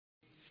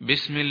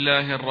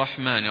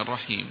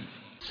Bismillahirrahmanirrahim.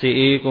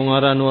 Si'i kung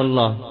ngaran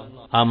wallah,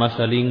 ama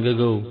saling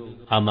gagaw,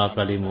 ama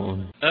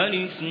kalimuon.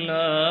 Alif Lam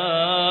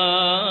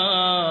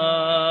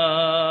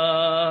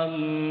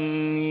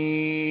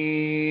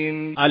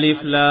Mim. Alif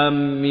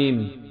Lam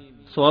Mim.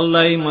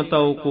 Suwallay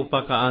mataw ko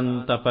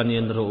pakaan tapan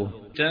yan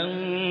roo.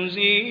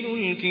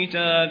 Tanzilul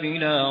kitab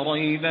la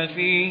rayba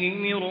fihi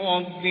min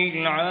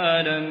rabbil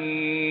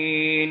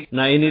alamin.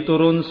 Na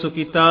initurun su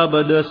kitab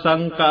ada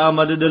sangka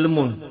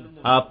amadadalmon.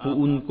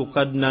 Apuun ko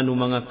kadna no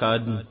mga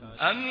kaadn.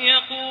 Am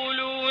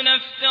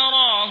yaquluna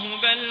iftarahu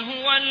bal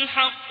huwa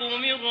al-haqq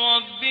min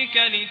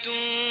rabbika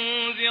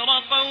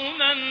litunzira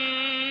qauman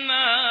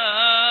ma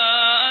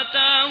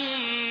atahum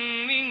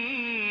min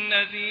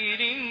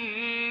nadhirin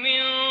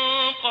min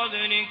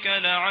qablika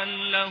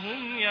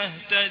la'allahum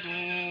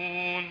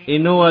yahtadun.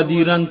 Ino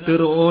adiran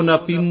tero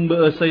na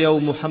pimba sayaw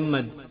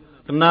Muhammad.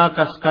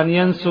 Kenakas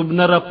kanyan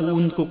subnara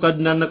puun ko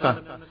kadna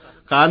naka.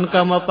 Kaan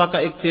ka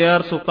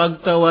mapaka-ikhtiar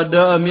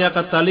supagtawada amya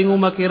katalingo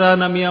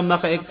makirana miya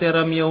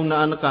maka-ikhtiar amyaw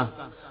na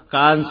anka.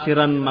 Kaan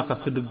siran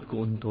makakadug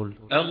ko untol.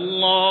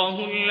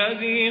 Allahu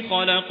alladhi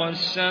khalaqa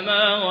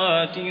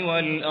as-samawati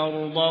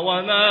wal-arda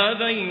wa ma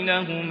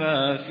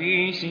baynahuma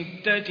fi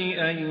 6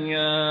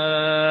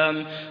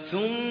 ayyam.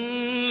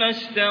 Thumma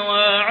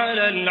istawa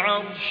 'ala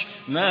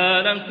al-'arsh.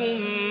 Ma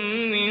lakum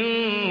min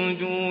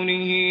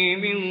dunihi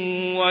min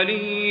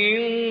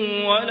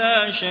waliyyin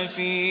wala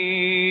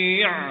shafi'.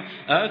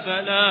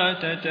 Afala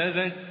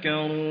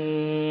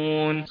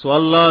tatadhakkarun. So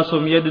Allah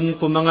sumyadin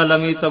ko mga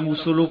langit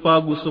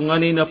agusulupa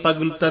gusungani na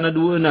pagulta na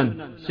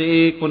duunan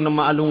si ko na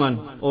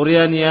maalungan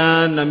orian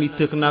yan na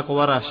mitek na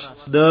kawaras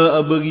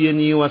da abagyan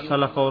ni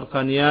wasala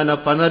kaorkan yan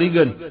na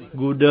panarigan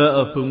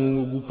guda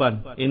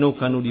pengungugupan ino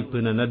kanu di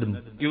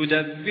penanadem.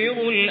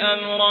 Yudabbiru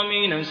al-amra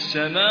min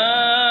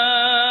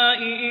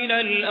as-samai ila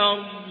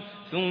al-ard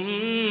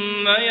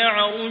ثم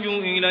يعرج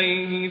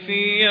إليه في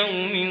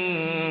يوم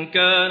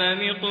كان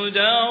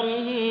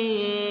مقداره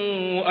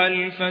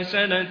 1000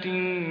 سنة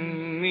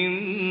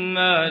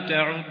مما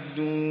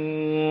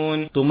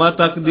تعدون.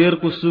 Tumatakdir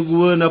ko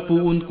sugwa na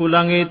puun ko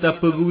langit at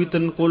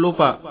pagwitan ko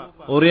lupa.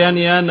 Orian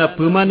yan na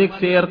pumanik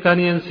si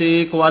erkanian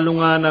si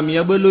kawalungan na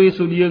miyabeloy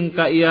sudiyang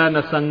kaya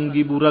na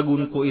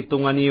sanggiburagun ko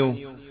itongan niyo.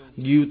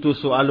 Giyuto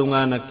so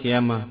alungan na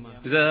kiyama.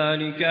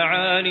 ذلك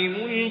عالم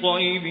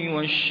الغيب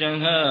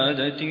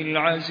والشهادة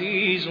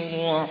العزيز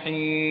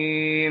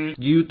الرحيم.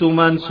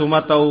 Giyutuman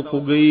sumataw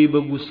ko gay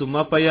bagus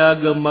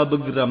sumapayag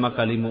mabagra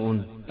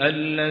makalimuon.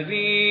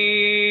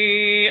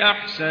 الذي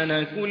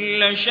أحسن كل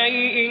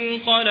شيء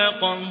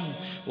خلقه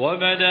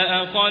وبدأ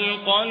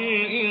خلق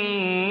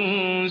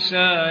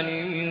الإنسان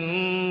من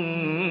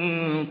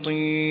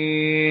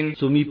طين.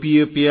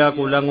 Sumipiya-piya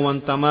ko lang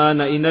wantama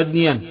na inad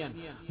niyan.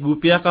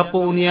 Gupya ka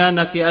po niya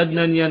na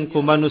kiadnan yan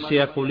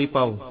kumanusiya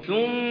kulipaw.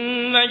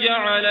 ثم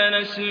جعل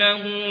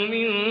نسله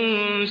من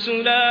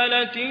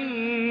سلالة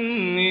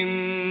من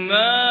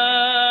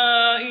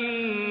ماء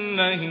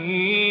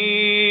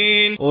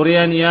مهين.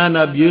 Orian niya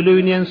na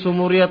biyuloy niyan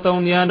sumuryataw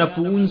niya na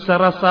puun sa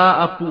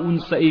rasa a puun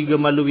sa iga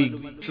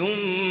maluwig.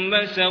 ثم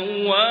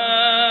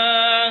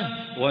سواه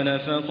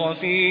ونفخ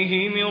فيه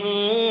من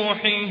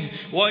روحه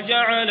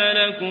وجعل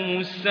لكم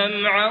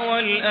السمع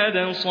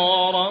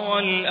والأبصار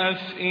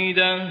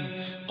والأفئدة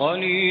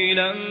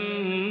قليلا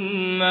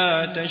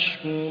ما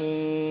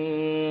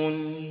تشكرون.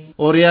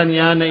 Orian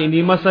niya na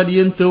inimasa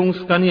diyan tong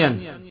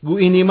kanyan.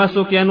 Gu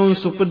inimasok yanon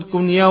supad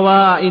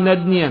kunyawa a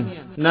inad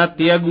niyan. Na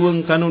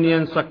tiyaguang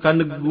kanunian sa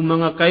kanag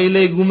gumanga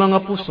kailay gumanga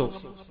puso.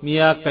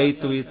 Miya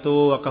kaito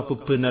ito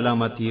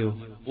akapupunalamat iyo.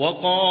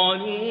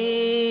 وقالوا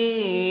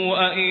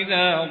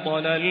أإذا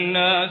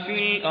ضللنا في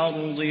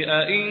الأرض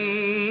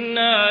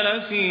أإنا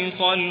لفي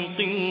خلق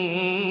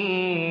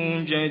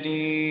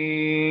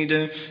جديد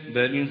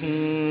بل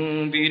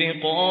هم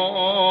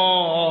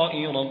بلقاء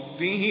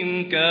ربهم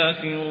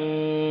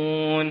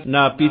كافرون.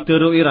 Na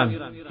pitero iran,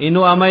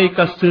 ino amay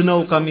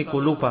kasunaw kami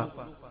kulupa.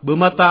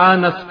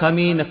 Bumataanas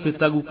kami na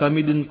kitagu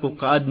kami din ko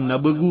kaad na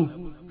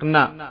bagu.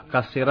 Kena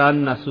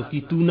kasiran na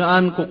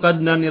sukitunaan ko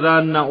kad na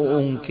niran na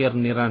uungkir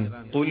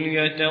niran. قل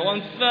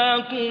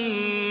يتوفاكم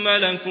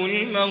ملك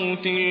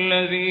الموت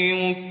الذي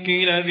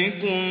وكل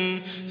بكم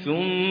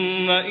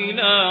ثم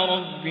إلى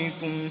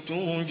ربكم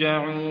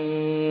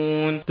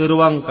ترجعون.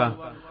 Teruang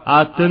ka,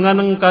 at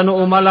tenganang kano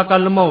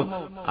umalakal maut,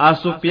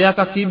 asupya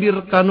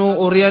kakibir kano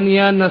orian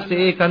yan na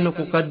see kano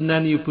kukad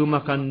na niyo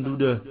pumakan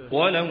duda.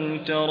 ولو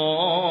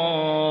ترى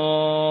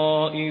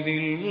إذ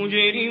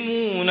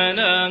المجرمون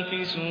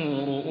ناكسوا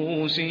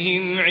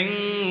رؤوسهم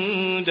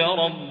عند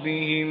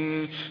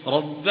ربهم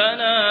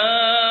ربنا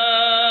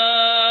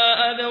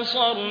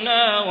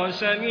أبصرنا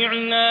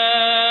وسمعنا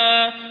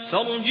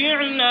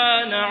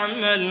فارجعنا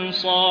نعمل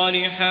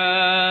صالحا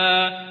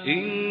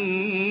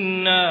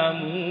إنا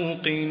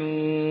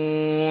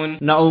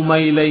موقنون.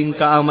 Naumay laing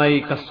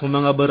kaamay kas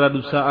mga barado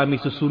sa ami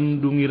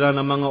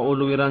susundungiran ang mga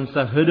uluiran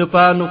sa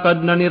hadapan o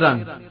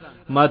kadnaniran,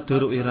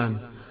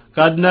 maturuiran.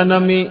 Kadna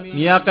nami,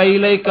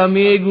 miyakailay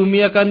kami,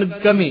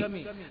 gumiyakan kami,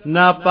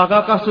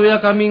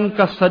 napakakasuya kaming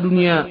kas sa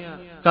dunia,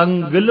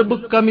 kang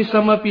gelebek kami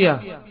sama pia,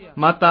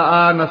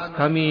 mata anas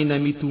kami na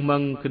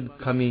mitumang ked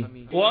kami.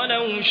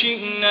 ولو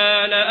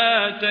شئنا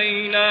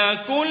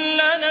لآتينا كل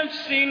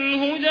نفس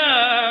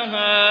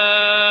هداها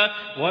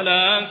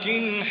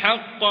ولكن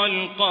حق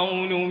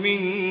القول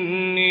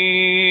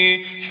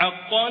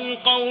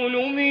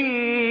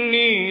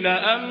مني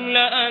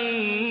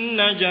لأملأن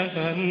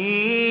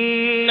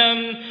جهنم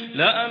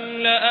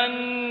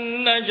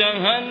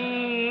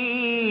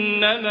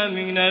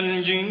من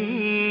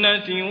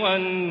الجنة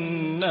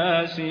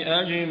والناس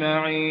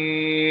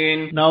أجمعين.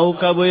 Nau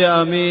kabaya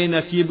amin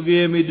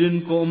akibgay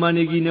midin ko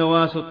umani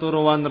ginawa sa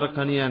turuan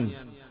rakanian.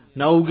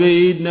 Nau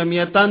gayid na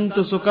miyatan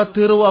to sukat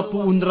tirwa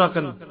po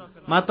unrakan.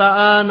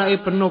 Mataan na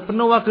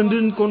ipenuh-penuh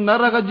din ko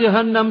naraka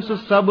jahannam sa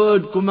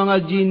sabad ko mga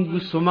jin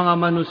gusto mga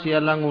manusia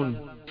langon.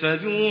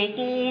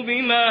 فذوقوا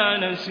بما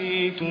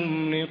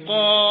نسيتم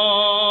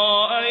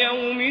لقاء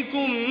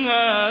يومكم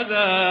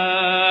هذا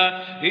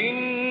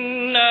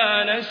إنا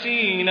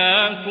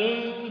نسيناكم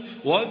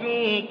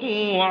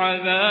وذوقوا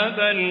عذاب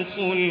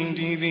الخلد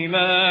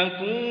بما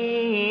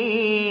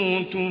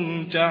كنتم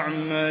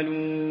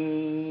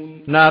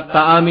تعملون. Na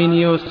taamin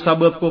niyo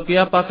sabab ko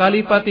kaya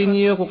pakalipatin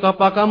niyo ko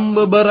kapakam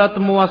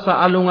beberat muasa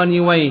alungan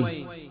niway.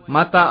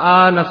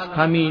 Mataanas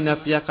kami na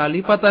pia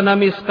kalipatan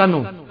namis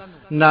kanu.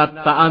 Na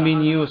taamin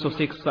niyo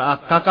susiksa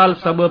kakal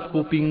sabab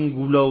kuping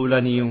gulaw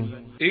la niyo.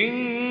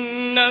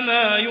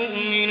 إنما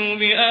يؤمن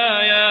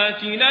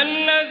بآياتنا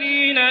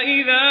الذين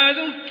إذا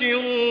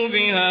ذكروا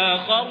بها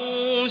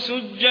خروا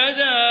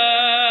سجدا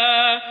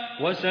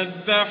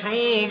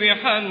وسبحوا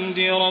بحمد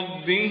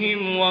ربهم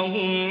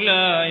وهم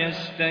لا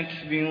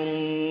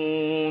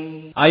يستكبرون.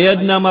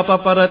 Ayat na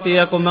mapaparati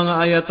ako mga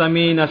ayat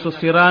amin na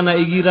susirana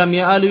igiram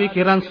ya alwi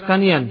kiran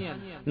skanian.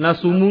 Na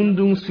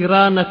sumundung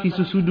sirana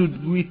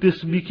kisusudud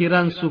guites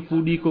bikiran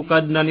supudi ko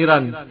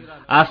kadnaniran.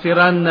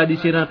 Asiran na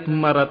disiran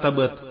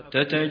pumaratabat.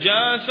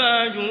 تتجافى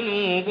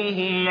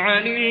جنوبهم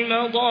عن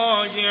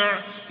المضاجع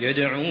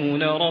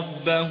يدعون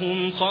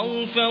ربهم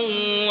خوفا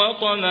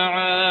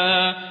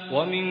وطمعا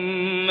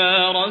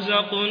ومما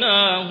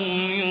رزقناهم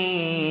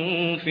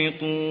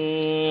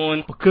ينفقون.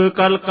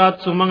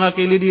 Kekalkat sumanga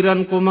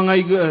kilidiran ko mga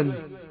igaan.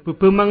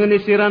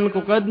 Pupemangisiran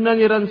ko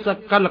kadnaniran sa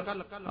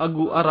kalak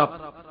agu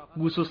Arab.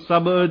 Gusos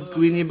sabad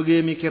ko ini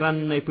bagay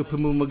mikiran na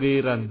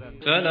ipupumumagayiran.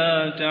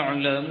 فلا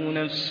تعلم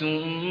نفس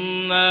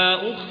ما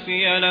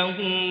أخفي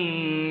لهم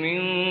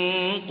من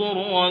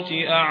قرة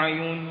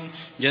أعين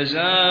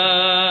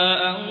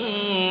جزاء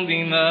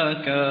بما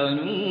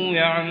كانوا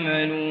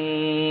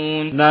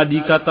يعملون. Na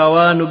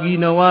dikatawa no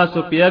ginawa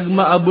so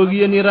piyagma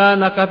abagyan nira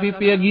na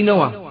kapipiya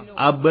ginawa.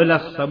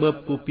 Abalas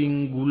sabab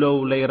kuping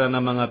gulaw layra na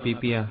mga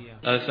pipiya.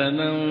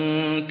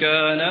 أفمن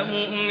كان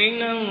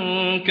مؤمنا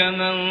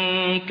كمن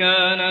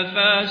كان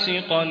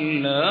فاسقا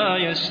لا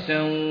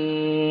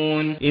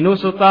يستوون.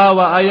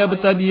 Inusutawa aya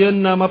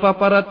betadian na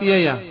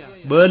mapaparatiyaya.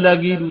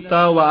 Belagi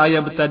dutawa aya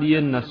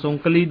betadian na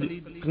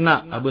songkelid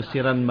kena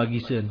abesiran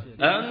magisan.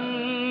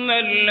 أما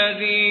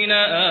الذين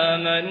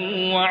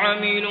آمنوا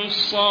وعملوا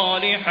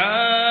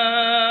الصالحات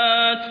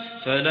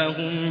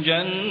فلهم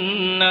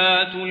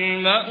جنات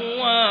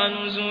المأوى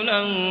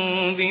نزلا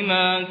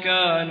بما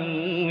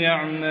كانوا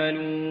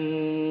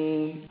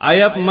يعملون.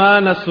 Ayap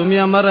mana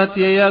sumya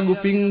maratiya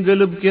guping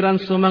geleb kiran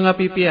sumanga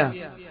pipia.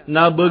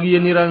 Na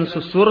bagianiran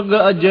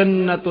susurga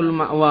jannatul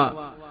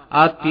ma'wa.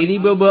 At ini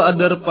baba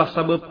adar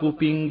pasabab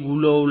kuping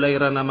gulaw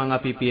layra na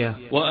mga pipia.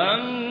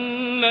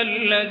 وأما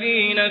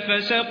الذين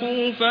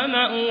فسقوا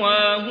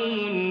فمأواهم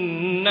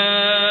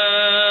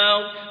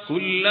النار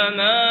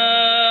كلما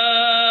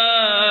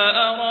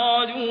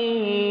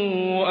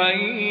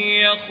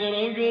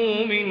يخرجوا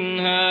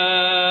منها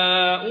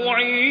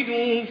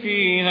أعيدوا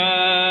فيها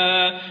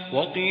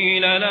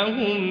وقيل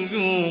لهم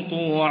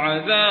ذوقوا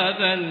عذاب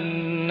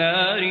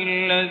النار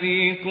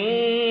الذي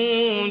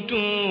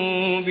كنتم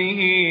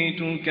به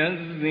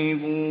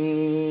تكذبون.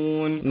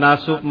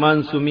 Nasuk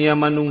man sumia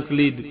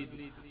manungklid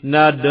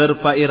na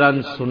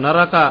derpairan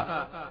sunaraka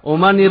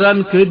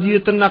umaniran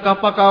keji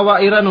tenakapakawa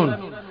iranun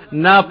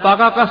na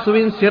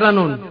pakakaswin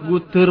siranun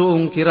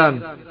guterung kiran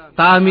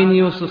tamin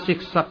yu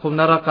susiksa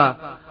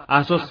kunaraka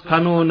asos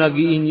kanu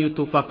nagiin yu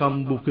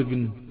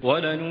tupakambukegin.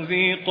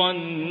 وَلَنُذِيقَنَّهُمْ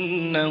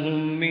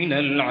مِنَ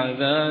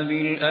الْعَذَابِ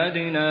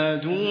الْأَدْنَى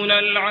دُونَ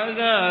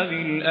الْعَذَابِ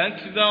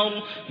الْأَكْبَرِ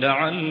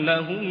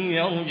لَعَلَّهُمْ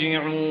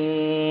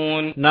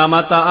يَرْجِعُونَ.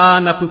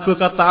 Namataan na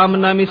pupukataam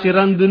nami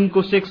sirandun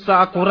ko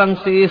siksa akurang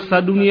si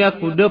sa dunia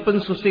ko depen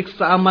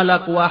susiksa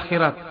amala ko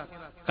akhirat.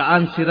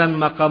 Kaansiran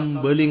makam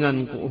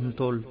belingan ko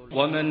umtol.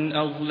 وَمَنْ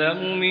أَظْلَمُ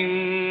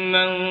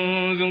مِمَّنْ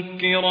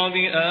ذُكِّرَ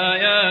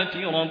بِآيَاتِ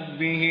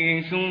رَبِّهِ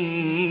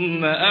ثُمَّ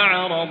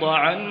أَعْرَضَ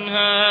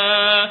عَنْهَا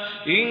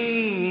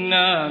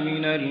إِنَّا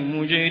مِنَ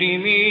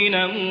الْمُجْرِمِينَ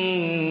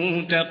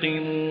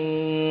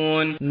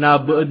مُنْتَقِمُونَ.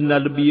 Nabeed na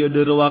lebih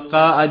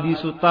derwaka adi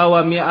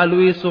sutawa mi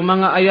alwi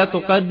sumanga ayat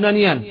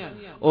kadnanian.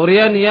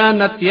 Orian yan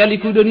at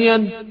yaliku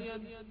dunian.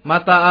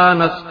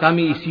 Mataanas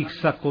kami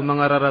isiksa ko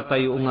mga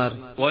raratay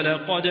ungar.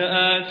 ولقد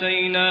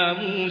آتينا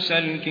موسى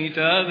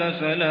الكتاب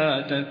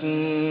فلا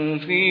تكن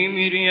في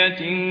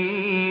مرية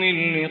من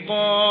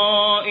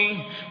لقائه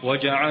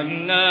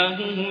وجعلناه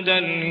هدى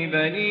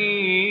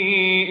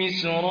لبني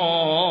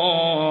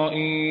إسرائيل.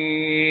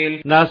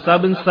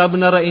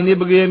 Nasaben-saben ra ini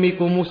bagayami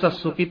ko Musa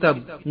su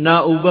kitab,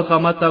 na uba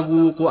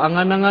kamatagu ko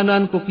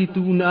angan-anganan ko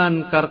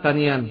kitunaan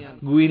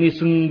karkanian. Gu ini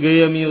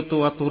senggayami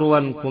utu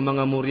aturuan ko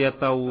mga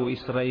muryataw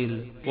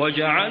Israel.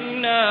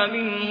 وجعلنا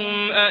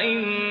منهم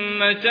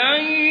أئمة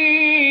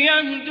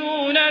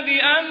يهدون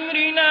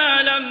بأمرنا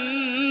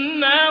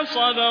لما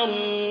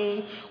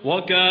صبروا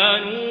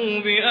وكانوا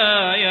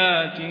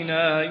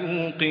بآياتنا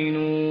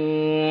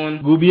يوقنون.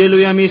 Gubielo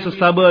yami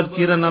sasabar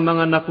kira na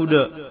mga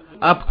nakuda.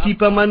 Apki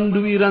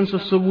pamanduiran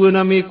susubuan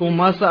nami ko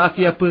masa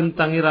akia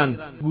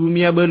pentangiran.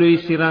 Gumia beloy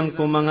siran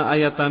ko mga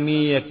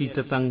ayatami ya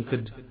kita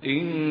tangked.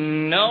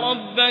 إن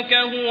ربك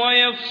هو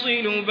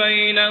يفصل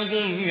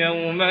بينهم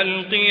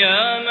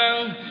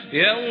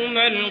يوم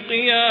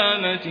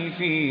القيامة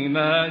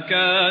فيما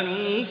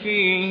كانوا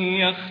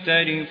فيه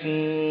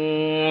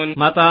يختلفون.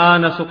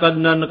 Mataan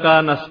nasukadnan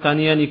ka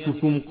naskanian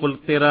ikukum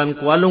kultiran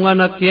ko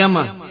alungan na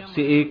kiyama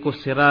si eko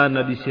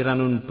sirana di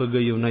siranun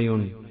pagayo na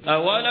yun.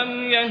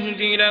 أولم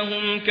يهد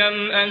لهم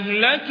كم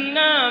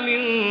أهلكنا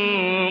من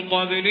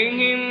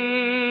قبلهم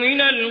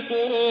من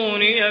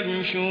القرون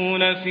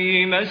يمشون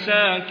في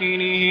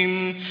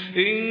مساكنهم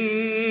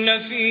إن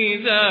في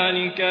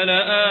ذلك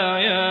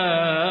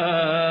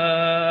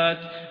لآيات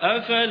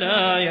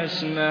أفلا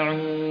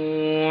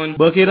يسمعون.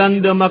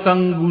 Bakiran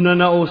damakang guna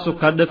na o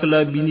sukadak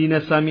labini na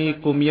sami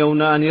kumyaw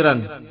na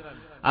aniran.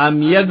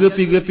 Amya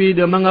gepi-gepi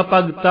da mga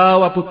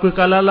pagtawa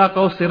pupekalala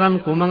kau siran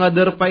ko mga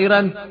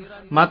derpairan.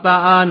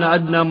 Mataan na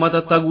adna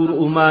matatagur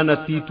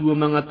umana titu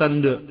mga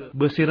tanda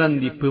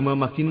besiran di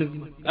pemamakinag.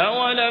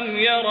 أولم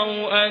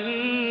يروا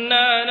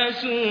أنا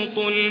نسوق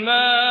الماء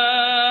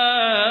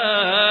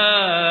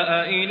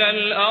إلى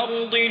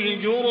الأرض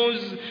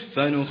الجرز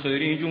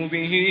فنخرج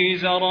به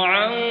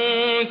زرعا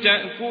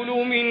تأكل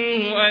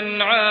منه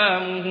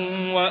أنعامهم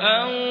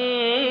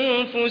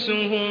وأنفسهم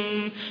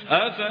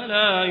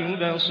أفلا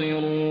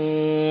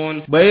يبصرون.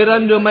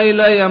 Bayran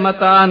dumaylay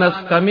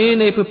mataanas kami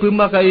na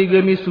ipapumakaiga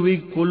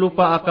suwig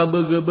kulupa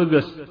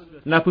akabaga-bagas.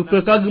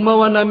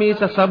 Napupakagmawa nami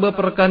sa saba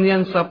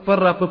perkanian sa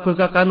para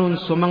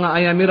pupakakanun sa mga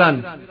ayamiran.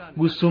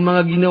 Gusto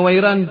mga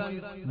ginawairan.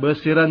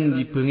 Basiran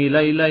di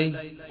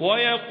pengilaylay.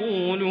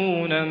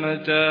 ويقولون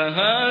متى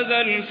هذا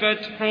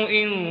الفتح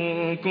إن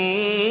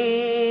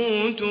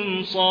كنتم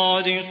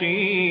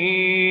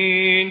صادقين.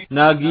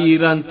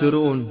 Nagiran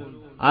turun.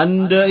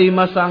 Anda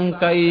imasang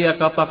kaya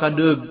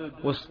kapakadeg.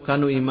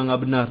 Waskano mga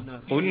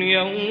benar. قل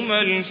يوم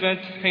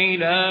الفتح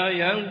لا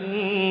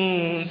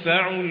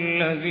ينفع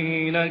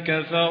الذين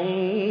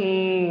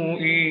كفروا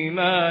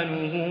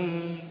إيمانهم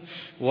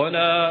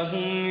ولا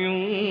هم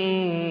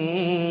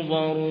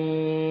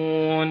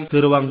ينظرون.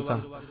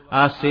 Terwangka.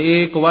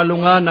 Ase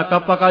kewalungan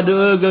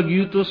nakapakadeg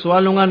gitu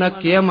swalungan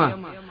nakiyama.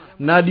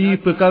 Nadi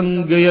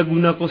pekang gaya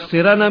guna ko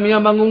sirana miya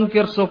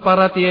mangungkir so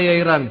para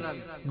tiyayairan.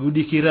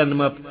 Gudikiran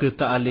map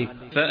tetaalik.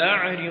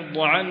 فأعرض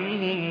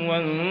عنهم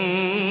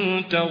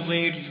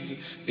وانتظر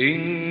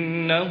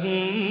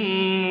إنهم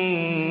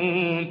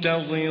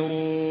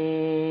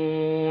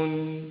منتظرون.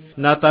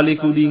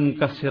 Natali kuding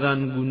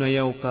kasiran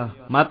gunayaw ka.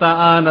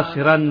 Mataan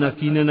nasiran na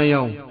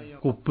kinanayaw.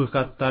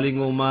 Kupekat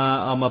taling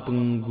uma ama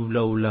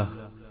penggulaw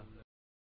lah.